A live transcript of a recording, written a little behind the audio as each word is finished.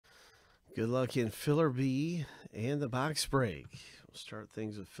Good luck in filler B and the box break. We'll start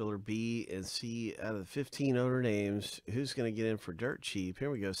things with filler B and see out of the 15 owner names who's going to get in for dirt cheap. Here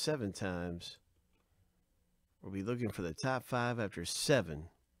we go, 7 times. We'll be looking for the top 5 after 7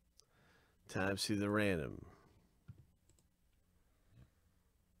 times through the random.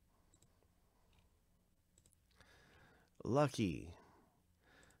 Lucky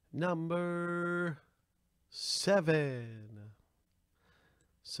number 7.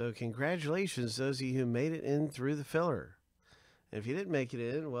 So congratulations, those of you who made it in through the filler. And if you didn't make it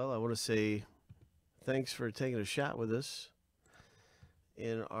in, well, I want to say thanks for taking a shot with us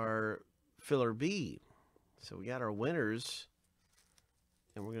in our filler B. So we got our winners,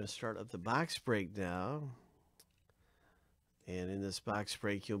 and we're going to start up the box break now. And in this box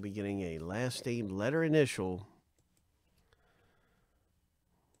break, you'll be getting a last name letter initial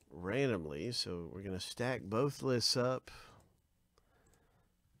randomly. So we're going to stack both lists up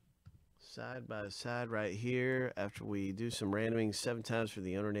side by side right here after we do some randoming. 7 times for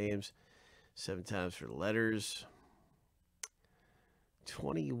the owner names, 7 times for the letters.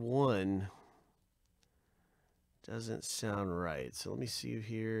 21 doesn't sound right. So let me see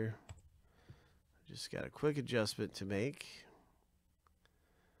here. I just got a quick adjustment to make.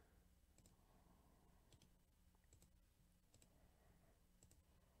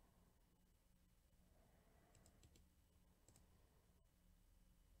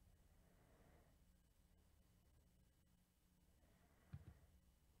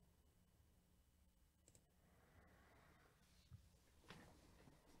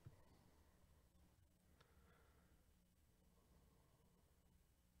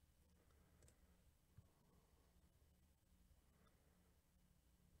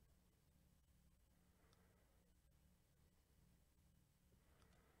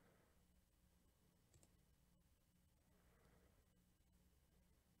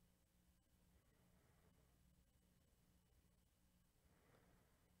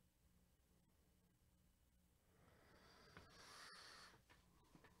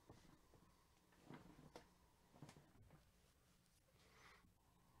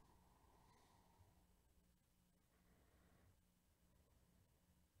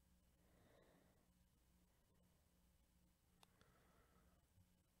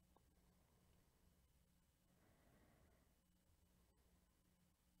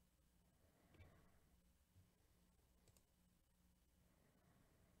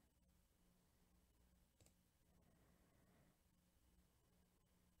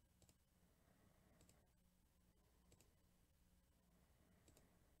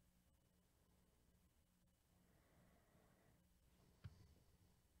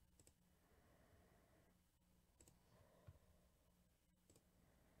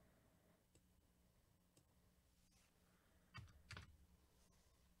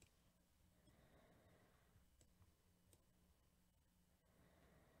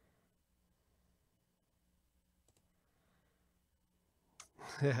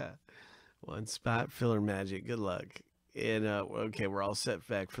 One spot filler magic. Good luck. And okay, we're all set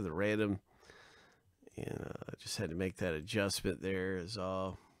back for the random. And I just had to make that adjustment there is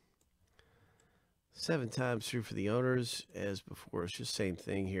all. 7 times through for the owners as before. It's just same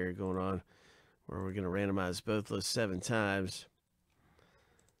thing here going on where we're going to randomize both lists 7 times.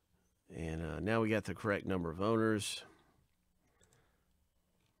 And now we got the correct number of owners.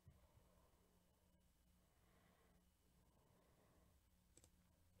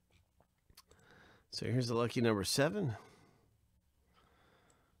 So here's the lucky number 7.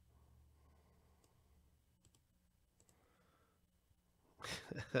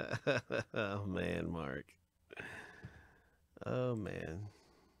 Oh, man, Mark. Oh, man.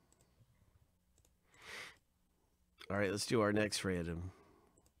 All right, let's do our next random.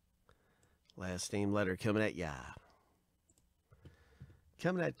 Last name letter coming at ya.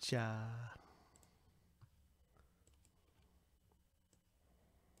 Coming at ya.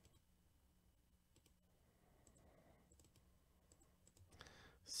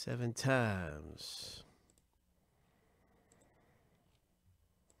 Seven times.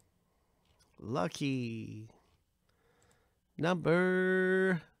 Lucky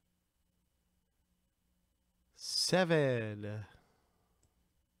number 7.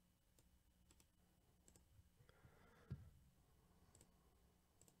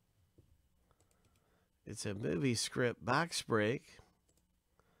 It's a movie script box break.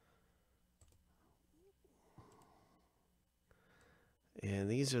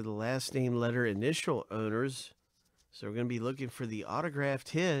 And these are the last name letter initial owners. So we're going to be looking for the autographed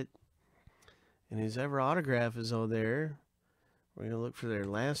hit. And whoever autograph is on there, we're going to look for their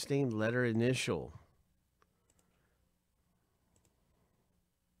last name letter initial.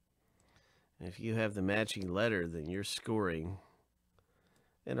 And if you have the matching letter, then you're scoring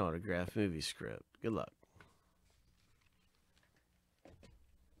an autographed movie script. Good luck.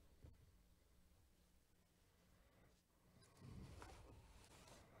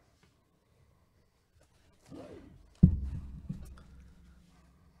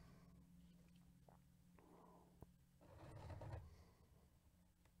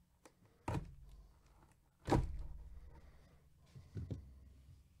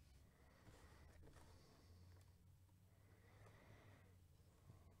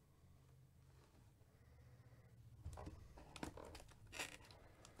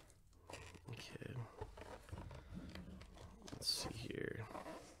 Okay. Let's see here.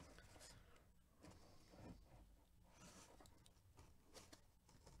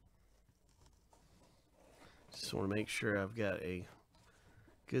 Just want to make sure I've got a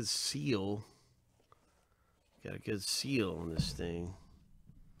good seal. Got a good seal on this thing.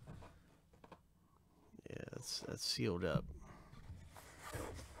 Yeah, that's sealed up.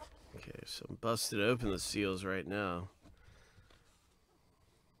 Okay, so I'm busted open the seals right now.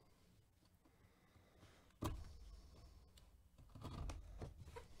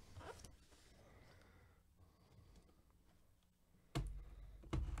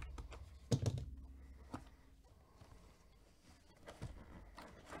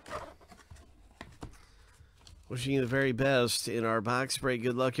 Wishing you the very best in our box break.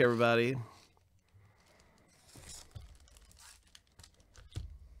 Good luck, everybody.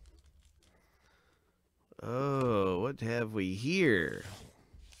 Oh, what have we here?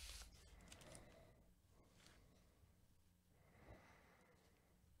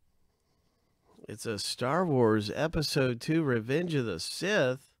 It's a Star Wars Episode 2 Revenge of the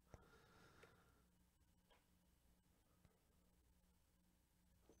Sith.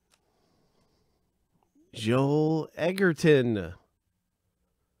 Joel Edgerton.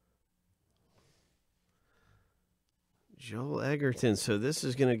 Joel Edgerton. So this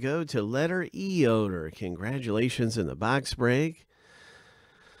is going to go to letter E owner. Congratulations in the box break.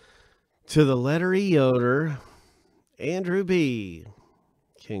 To the letter E owner, Andrew B.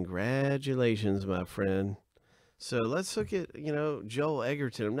 Congratulations, my friend. So let's look at, Joel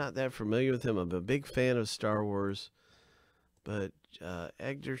Edgerton. I'm not that familiar with him. I'm a big fan of Star Wars. But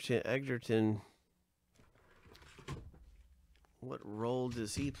Edgerton, what role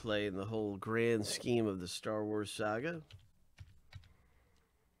does he play in the whole grand scheme of the Star Wars saga?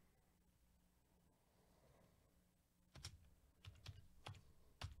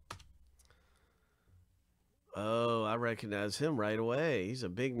 Oh, I recognize him right away. He's a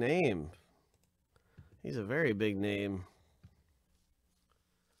big name. He's a very big name.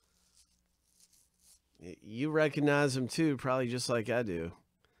 You recognize him too, probably just like I do.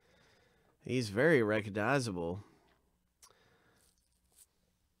 He's very recognizable.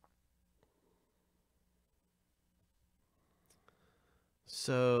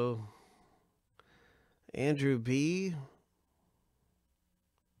 So, Andrew B.,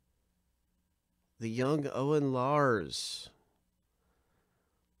 the young Owen Lars.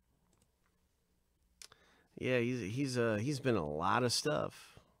 Yeah, he's been a lot of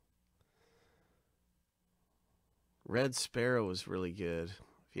stuff. Red Sparrow was really good.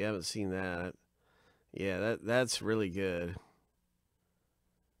 If you haven't seen that, yeah, that's really good.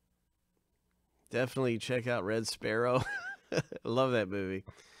 Definitely check out Red Sparrow. Love that movie.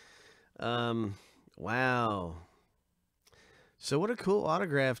 Wow. So what a cool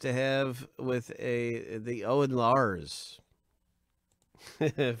autograph to have with the Owen Lars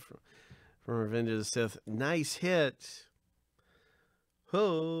from Revenge of the Sith. Nice hit.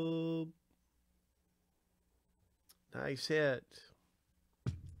 Oh, nice hit.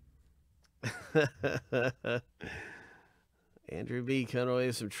 Andrew B. coming away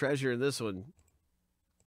with some treasure in this one.